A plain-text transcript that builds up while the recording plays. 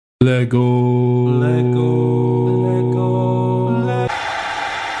Breaking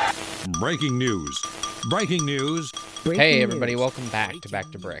news. Breaking news. Hey everybody, welcome back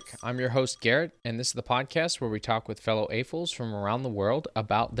to Brick. I'm your host Garrett, and this is the podcast where we talk with fellow AFOLs from around the world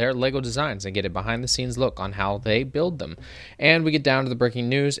about their LEGO designs and get a behind-the-scenes look on how they build them. And we get down to the breaking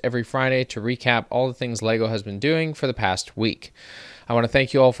news every Friday to recap all the things LEGO has been doing for the past week. I want to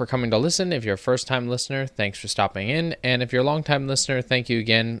thank you all for coming to listen. If you're a first-time listener, thanks for stopping in. And if you're a long-time listener, thank you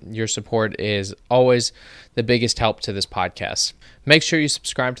again. Your support is always the biggest help to this podcast. Make sure you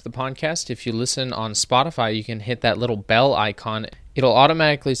subscribe to the podcast. If you listen on Spotify, you can hit that little bell icon. It'll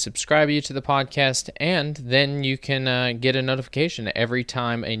automatically subscribe you to the podcast, and then you can get a notification every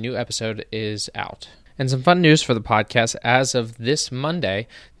time a new episode is out. And some fun news for the podcast. As of this Monday,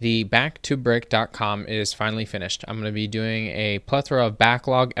 the backtobrick.com is finally finished. I'm going to be doing a plethora of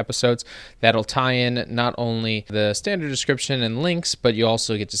backlog episodes that'll tie in not only the standard description and links, but you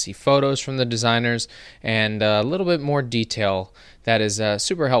also get to see photos from the designers and a little bit more detail. That is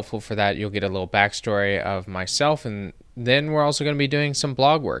super helpful for that. You'll get a little backstory of myself, and then we're also going to be doing some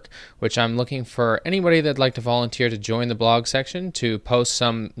blog work, which I'm looking for anybody that'd like to volunteer to join the blog section to post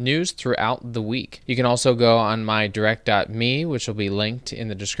some news throughout the week. You can also go on my direct.me, which will be linked in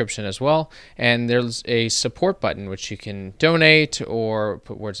the description as well, and there's a support button which you can donate or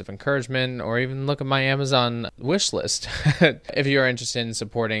put words of encouragement or even look at my Amazon wish list. If you're interested in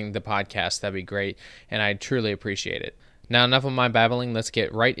supporting the podcast, that'd be great, and I truly appreciate it. Now, enough of my babbling. Let's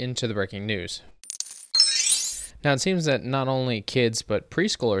get right into the breaking news. Now, it seems that not only kids, but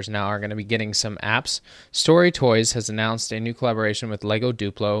preschoolers now are going to be getting some apps. Story Toys has announced a new collaboration with LEGO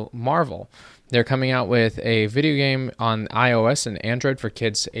Duplo Marvel. They're coming out with a video game on iOS and Android for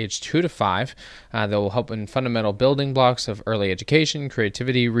kids aged 2 to 5 that will help in fundamental building blocks of early education,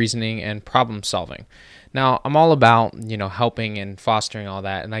 creativity, reasoning, and problem solving. Now, I'm all about, helping and fostering all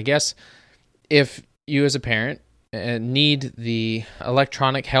that. And I guess if you as a parent need the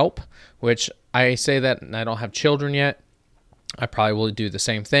electronic help, which I say that and I don't have children yet, I probably will do the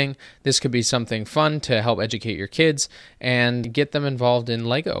same thing. This could be something fun to help educate your kids and get them involved in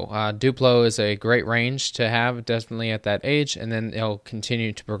LEGO. Duplo is a great range to have, definitely at that age, and then they'll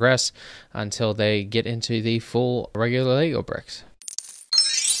continue to progress until they get into the full regular LEGO bricks.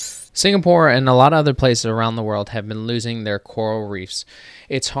 Singapore and a lot of other places around the world have been losing their coral reefs.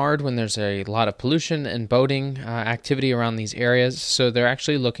 It's hard when there's a lot of pollution and boating activity around these areas, so they're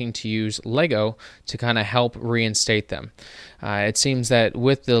actually looking to use LEGO to kind of help reinstate them. It seems that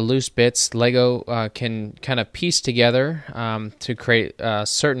with the loose bits, LEGO can kind of piece together to create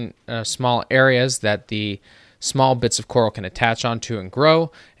certain small areas that the small bits of coral can attach onto and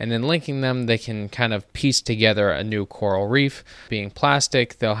grow, and then linking them, they can kind of piece together a new coral reef. Being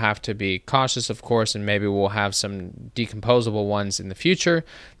plastic, they'll have to be cautious, of course, and maybe we'll have some decomposable ones in the future.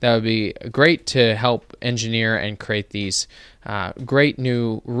 That would be great to help engineer and create these great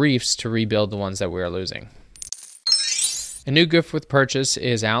new reefs to rebuild the ones that we are losing. A new gift with purchase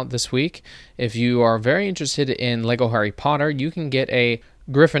is out this week. If you are very interested in LEGO Harry Potter, you can get a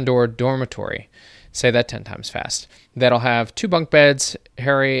Gryffindor dormitory. Say that 10 times fast. That'll have 2 bunk beds,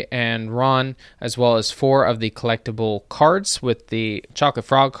 Harry and Ron, as well as 4 of the collectible cards with the Chocolate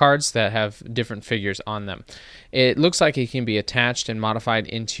Frog cards that have different figures on them. It looks like it can be attached and modified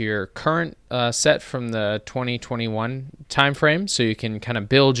into your current set from the 2021 timeframe, so you can kind of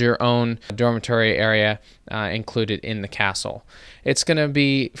build your own dormitory area included in the castle. It's going to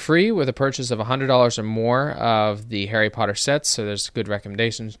be free with a purchase of $100 or more of the Harry Potter sets, so there's good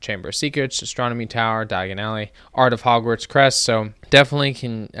recommendations: Chamber of Secrets, Astronomy Tower, Diagon Alley, Art of Hogwarts Crest, so definitely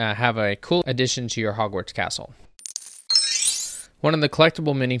can have a cool addition to your Hogwarts castle. One of the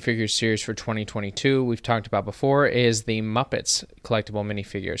collectible minifigures series for 2022 we've talked about before is the Muppets collectible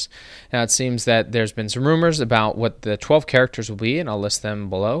minifigures. Now, it seems that there's been some rumors about what the 12 characters will be, and I'll list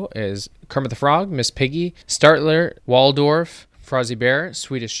them below, is Kermit the Frog, Miss Piggy, Startler, Waldorf, Frozzie Bear,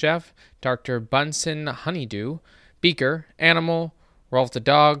 Swedish Chef, Dr. Bunsen Honeydew, Beaker, Animal, Rolf the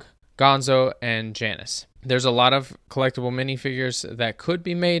Dog, Gonzo, and Janice. There's a lot of collectible minifigures that could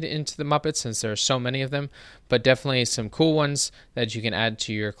be made into the Muppets since there are so many of them, but definitely some cool ones that you can add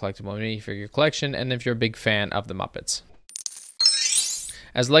to your collectible minifigure collection, and if you're a big fan of the Muppets.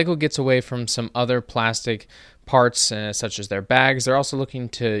 As LEGO gets away from some other plastic parts, such as their bags, they're also looking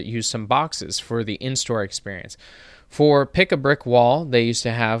to use some boxes for the in-store experience. For Pick a Brick Wall, they used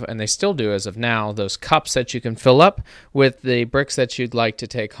to have, and they still do as of now, those cups that you can fill up with the bricks that you'd like to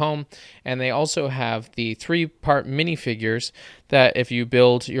take home. And they also have the 3-part minifigures that if you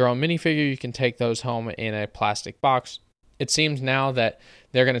build your own minifigure, you can take those home in a plastic box It seems now that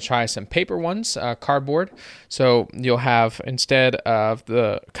they're going to try some paper ones, cardboard. So you'll have, instead of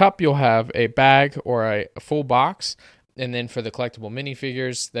the cup, you'll have a bag or a full box. And then for the collectible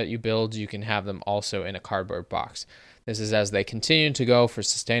minifigures that you build, you can have them also in a cardboard box. This is as they continue to go for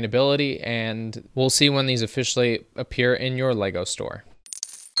sustainability, and we'll see when these officially appear in your Lego store.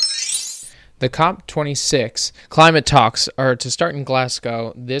 The COP26 climate talks are to start in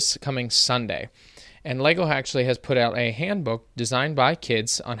Glasgow this coming Sunday. And LEGO actually has put out a handbook designed by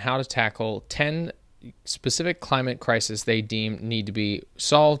kids on how to tackle 10 specific climate crises they deem need to be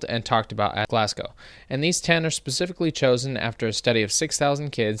solved and talked about at Glasgow. And these 10 are specifically chosen after a study of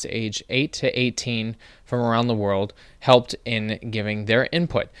 6,000 kids aged 8 to 18 from around the world helped in giving their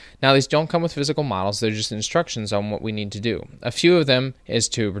input. Now, these don't come with physical models, they're just instructions on what we need to do. A few of them is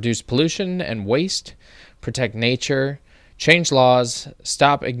to reduce pollution and waste, protect nature, change laws,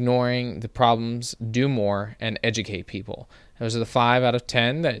 stop ignoring the problems, do more, and educate people. Those are the 5 out of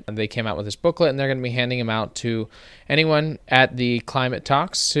 10 that they came out with this booklet, and they're going to be handing them out to anyone at the climate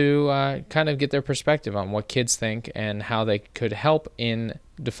talks to kind of get their perspective on what kids think and how they could help in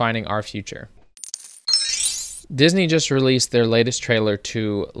defining our future. Disney just released their latest trailer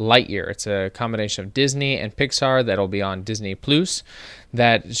to Lightyear. It's a combination of Disney and Pixar that'll be on Disney Plus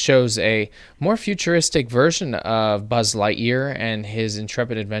that shows a more futuristic version of Buzz Lightyear and his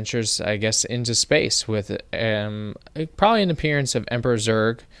intrepid adventures, I guess, into space with probably an appearance of Emperor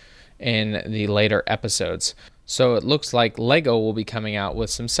Zurg in the later episodes. So it looks like LEGO will be coming out with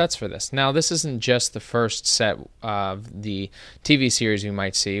some sets for this. Now, this isn't just the first set of the TV series we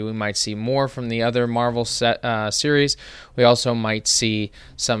might see. We might see more from the other Marvel series. We also might see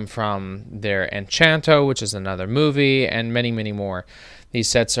some from their Enchanto, which is another movie, and many, many more. These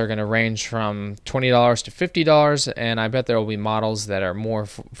sets are going to range from $20 to $50, and I bet there will be models that are more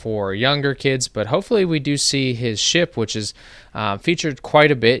for younger kids, but hopefully we do see his ship, which is featured quite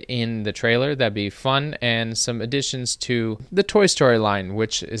a bit in the trailer. That'd be fun, and some additions to the Toy Story line,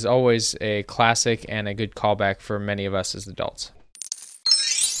 which is always a classic and a good callback for many of us as adults.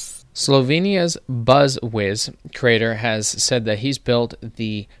 Slovenia's BuzzWizz creator has said that he's built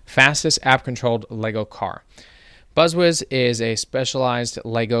the fastest app-controlled Lego car. BuzzWizz is a specialized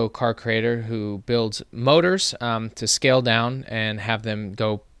Lego car creator who builds motors to scale down and have them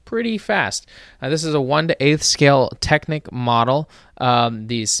go pretty fast. This is a 1/8 scale Technic model,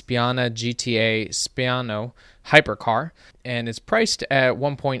 the Spiana GTA Spiano hypercar, and it's priced at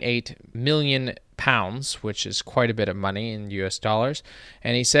 1.8 million pounds, which is quite a bit of money in US dollars.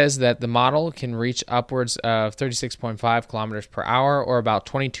 And he says that the model can reach upwards of 36.5 kilometers per hour or about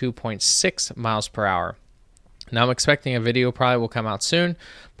 22.6 miles per hour. Now, I'm expecting a video probably will come out soon,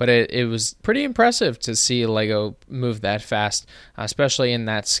 but it was pretty impressive to see Lego move that fast, especially in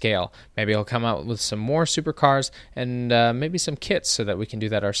that scale. Maybe he'll come out with some more supercars and maybe some kits so that we can do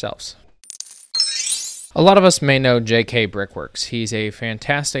that ourselves. A lot of us may know J.K. Brickworks. He's a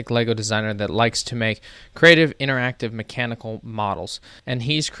fantastic Lego designer that likes to make creative, interactive, mechanical models. And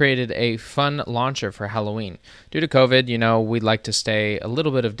he's created a fun launcher for Halloween. Due to COVID, we'd like to stay a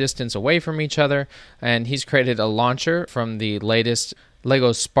little bit of distance away from each other. And he's created a launcher from the latest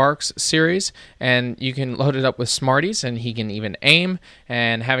Lego Sparks series, and you can load it up with Smarties, and he can even aim,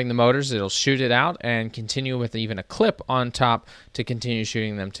 and having the motors, it'll shoot it out and continue with even a clip on top to continue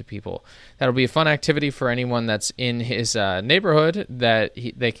shooting them to people. That'll be a fun activity for anyone that's in his neighborhood that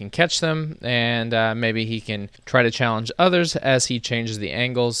they can catch them, and maybe he can try to challenge others as he changes the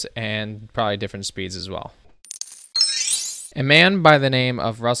angles and probably different speeds as well. A man by the name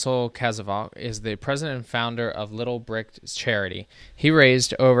of Russell Kazavok is the president and founder of Little Brick Charity. He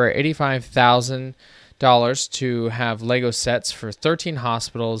raised over $85,000 to have Lego sets for 13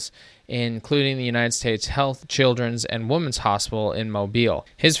 hospitals, including the United States Health, Children's, and Women's Hospital in Mobile.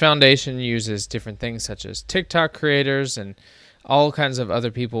 His foundation uses different things such as TikTok creators and all kinds of other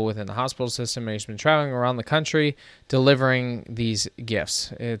people within the hospital system, and he's been traveling around the country delivering these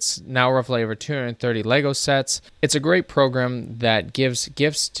gifts. It's now roughly over 230 Lego sets. It's a great program that gives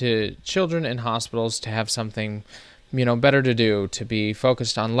gifts to children in hospitals to have something, better to do, to be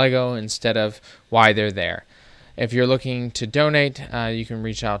focused on Lego instead of why they're there. If you're looking to donate, you can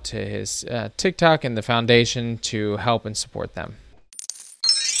reach out to his TikTok and the foundation to help and support them.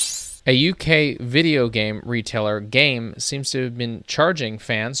 A UK video game retailer, Game, seems to have been charging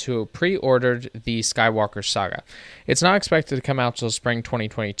fans who pre-ordered the Skywalker Saga. It's not expected to come out till spring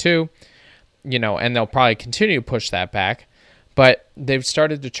 2022, and they'll probably continue to push that back, but they've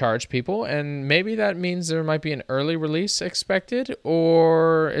started to charge people, and maybe that means there might be an early release expected,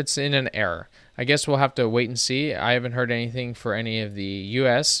 or it's in an error. I guess we'll have to wait and see. I haven't heard anything for any of the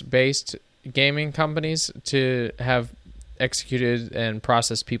US-based gaming companies to have executed and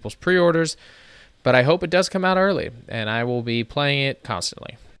processed people's pre-orders, but I hope it does come out early, and I will be playing it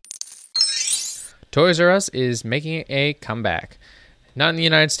constantly. Toys R Us is making a comeback. Not in the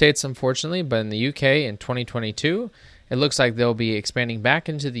United States, unfortunately, but in the UK in 2022. It looks like they'll be expanding back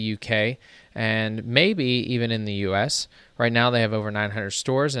into the UK and maybe even in the US. Right now they have over 900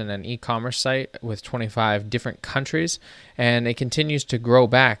 stores and an e-commerce site with 25 different countries, and it continues to grow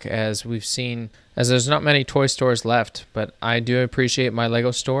back as we've seen, as there's not many toy stores left, but I do appreciate my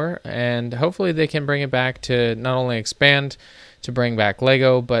Lego store, and hopefully they can bring it back to not only expand to bring back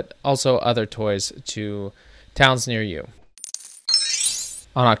Lego, but also other toys to towns near you.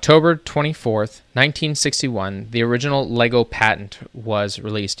 On October 24th, 1961, the original Lego patent was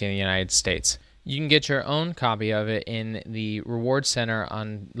released in the United States. You can get your own copy of it in the Reward Center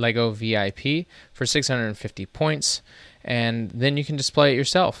on Lego VIP for 650 points, and then you can display it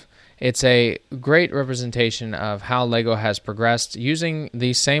yourself. It's a great representation of how Lego has progressed using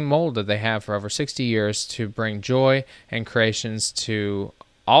the same mold that they have for over 60 years to bring joy and creations to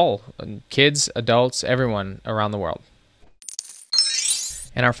all kids, adults, everyone around the world.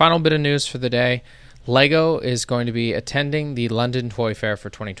 And our final bit of news for the day, Lego is going to be attending the London Toy Fair for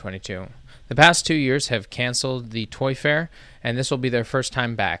 2022. The past 2 years have canceled the Toy Fair, and this will be their first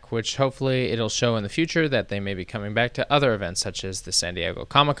time back, which hopefully it'll show in the future that they may be coming back to other events such as the San Diego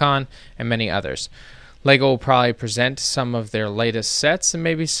Comic-Con and many others. Lego will probably present some of their latest sets and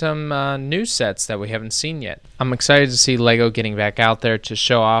maybe some new sets that we haven't seen yet. I'm excited to see Lego getting back out there to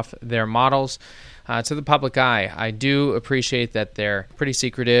show off their models to the public eye. I do appreciate that they're pretty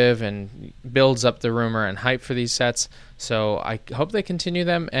secretive and builds up the rumor and hype for these sets, so I hope they continue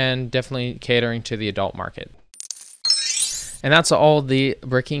them and definitely catering to the adult market. And that's all the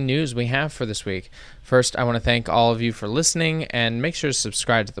breaking news we have for this week. First, I want to thank all of you for listening, and make sure to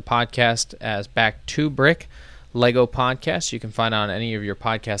subscribe to the podcast as Back to Brick Lego Podcast. You can find it on any of your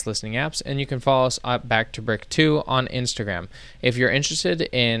podcast listening apps, and you can follow us at Back to Brick 2 on Instagram. If you're interested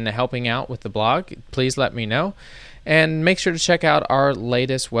in helping out with the blog, please let me know. And make sure to check out our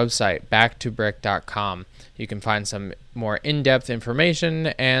latest website, backtobrick.com. You can find some more in-depth information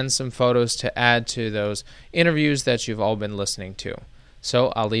and some photos to add to those interviews that you've all been listening to.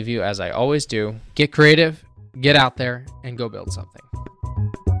 So I'll leave you as I always do. Get creative, get out there, and go build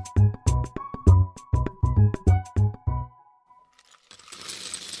something.